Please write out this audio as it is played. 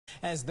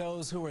as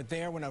those who were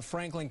there when a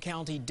Franklin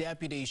County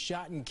deputy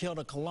shot and killed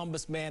a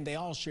Columbus man. They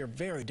all share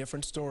very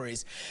different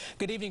stories.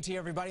 Good evening to you,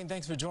 everybody, and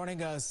thanks for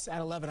joining us. At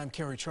 11, I'm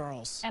Kerry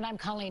Charles. And I'm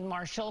Colleen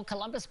Marshall.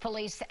 Columbus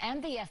Police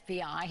and the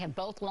FBI have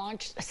both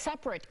launched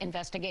separate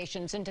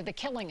investigations into the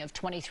killing of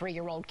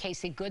 23-year-old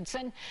Casey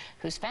Goodson,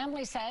 whose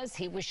family says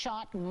he was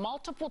shot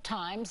multiple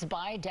times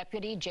by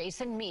Deputy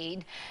Jason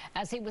Meade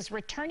as he was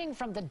returning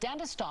from the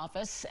dentist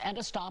office and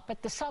a stop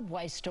at the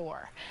Subway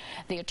store.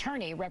 The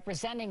attorney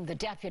representing the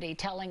deputy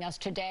telling us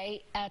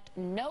today at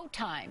no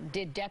time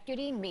did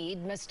Deputy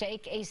Meade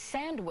mistake a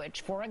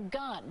sandwich for a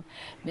gun.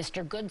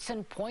 Mr.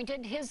 Goodson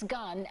pointed his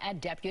gun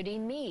at Deputy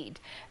Meade.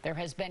 There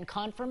has been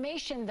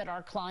confirmation that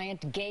our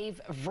client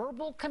gave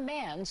verbal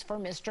commands for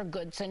Mr.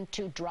 Goodson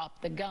to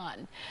drop the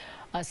gun.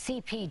 A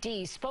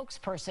CPD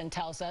spokesperson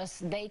tells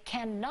us they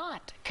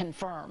cannot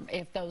confirm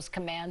if those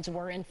commands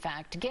were in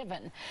fact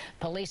given.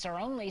 Police are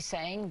only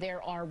saying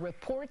there are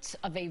reports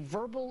of a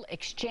verbal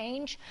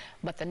exchange,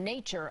 but the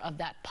nature of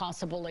that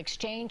possible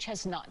exchange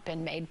has not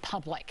been made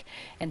public.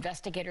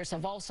 Investigators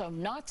have also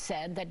not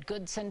said that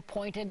Goodson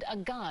pointed a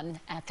gun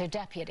at the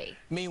deputy.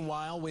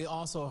 Meanwhile, we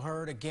also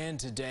heard again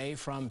today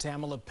from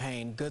Tamala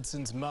Payne,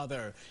 Goodson's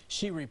mother.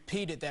 She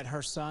repeated that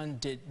her son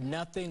did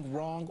nothing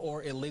wrong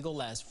or illegal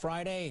last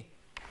Friday.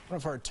 One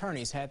of her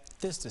attorneys had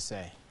this to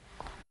say.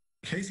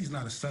 Casey's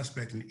not a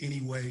suspect in any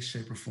way,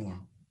 shape, or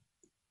form.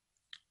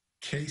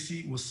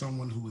 Casey was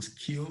someone who was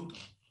killed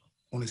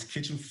on his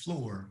kitchen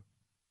floor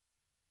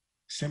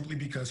simply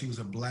because he was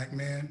a black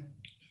man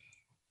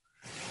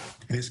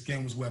and his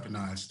skin was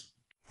weaponized.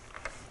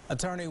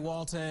 Attorney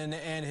Walton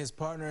and his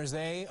partners,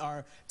 they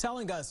are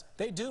telling us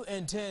they do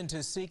intend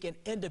to seek an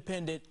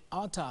independent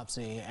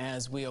autopsy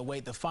as we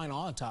await the final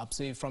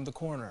autopsy from the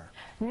coroner.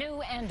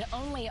 New and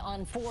only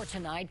on 4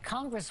 tonight,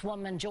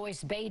 Congresswoman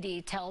Joyce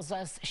Beatty tells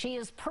us she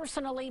is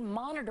personally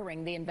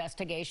monitoring the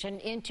investigation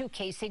into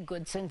Casey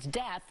Goodson's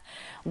death,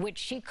 which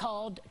she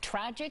called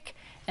tragic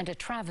and a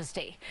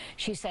travesty.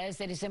 She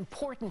says it is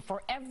important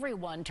for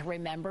everyone to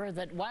remember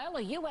that while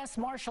a U.S.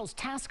 Marshals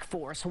task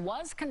force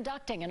was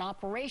conducting an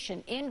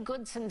operation in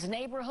Goodson's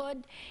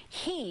neighborhood,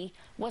 he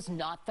was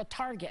not the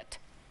target.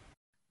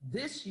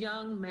 This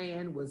young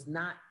man was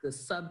not the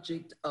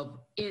subject of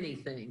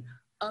anything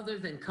other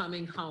than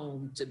coming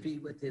home to be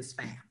with his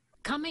family.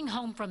 Coming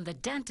home from the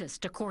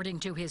dentist, according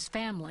to his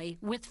family,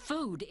 with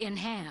food in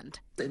hand.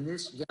 And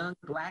this young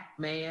black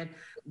man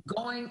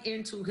going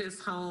into his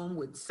home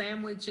with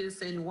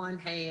sandwiches in one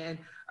hand,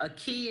 a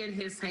key in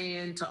his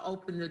hand to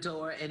open the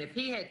door, and if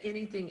he had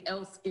anything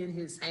else in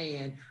his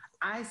hand,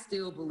 I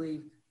still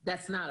believe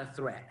that's not a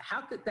threat.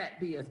 How could that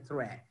be a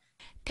threat?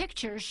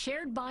 Pictures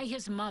shared by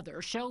his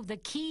mother show the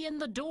key in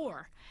the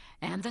door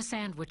and the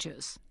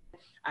sandwiches.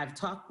 I've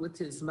talked with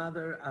his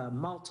mother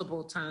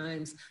multiple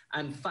times.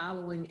 I'm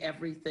following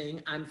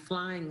everything. I'm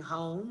flying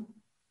home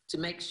to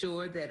make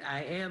sure that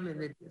I am in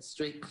the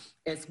district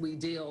as we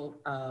deal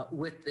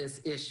with this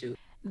issue.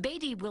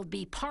 Beatty will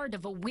be part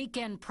of a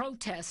weekend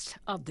protest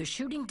of the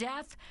shooting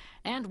death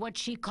and what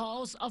she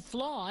calls a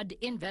flawed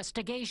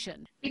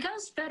investigation.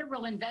 Because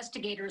federal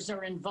investigators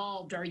are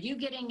involved, are you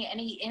getting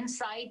any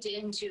insight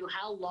into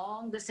how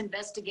long this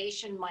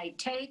investigation might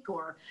take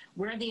or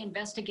where the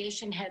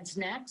investigation heads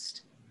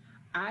next?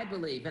 I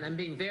believe, and I'm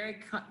being very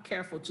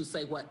careful to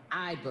say what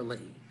I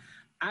believe.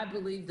 I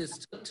believe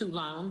this took too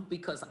long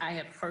because I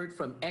have heard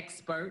from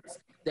experts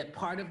that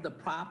part of the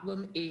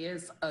problem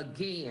is,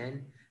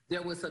 again,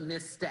 there was a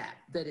misstep,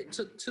 that it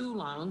took too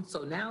long.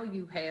 So now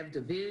you have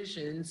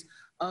divisions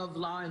of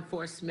law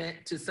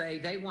enforcement to say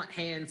they want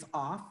hands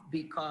off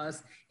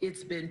because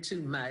it's been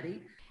too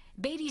muddy.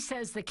 Beatty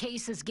says the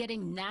case is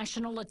getting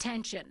national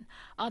attention.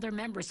 Other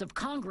members of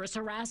Congress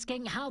are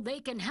asking how they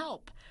can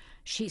help.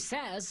 She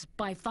says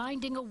by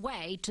finding a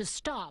way to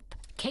stop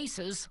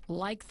cases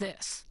like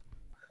this.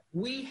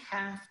 We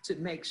have to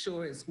make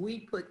sure as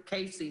we put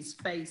Casey's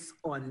face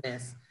on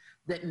this,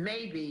 that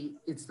maybe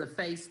it's the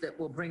face that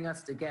will bring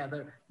us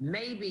together.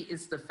 Maybe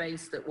it's the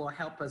face that will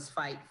help us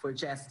fight for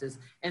justice.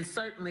 And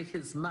certainly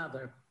his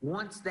mother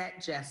wants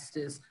that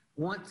justice,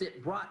 wants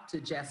it brought to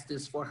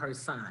justice for her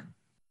son.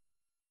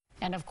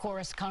 And of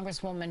course,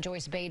 Congresswoman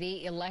Joyce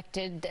Beatty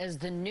elected as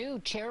the new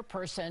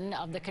chairperson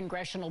of the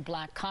Congressional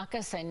Black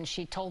Caucus, and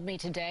she told me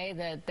today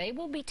that they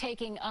will be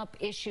taking up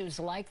issues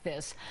like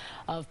this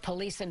of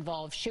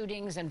police-involved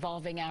shootings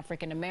involving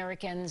African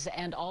Americans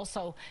and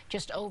also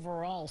just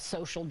overall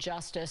social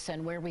justice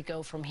and where we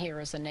go from here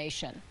as a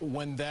nation.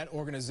 When that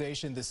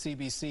organization, the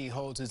CBC,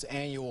 holds its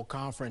annual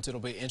conference, it'll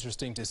be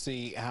interesting to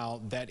see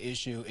how that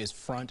issue is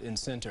front and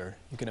center.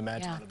 You can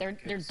imagine. Yeah,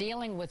 they're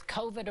dealing with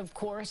COVID, of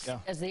course,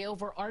 as the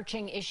overarching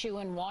issue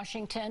in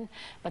Washington,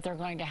 but they're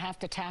going to have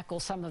to tackle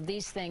some of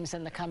these things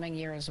in the coming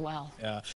year as well. Yeah.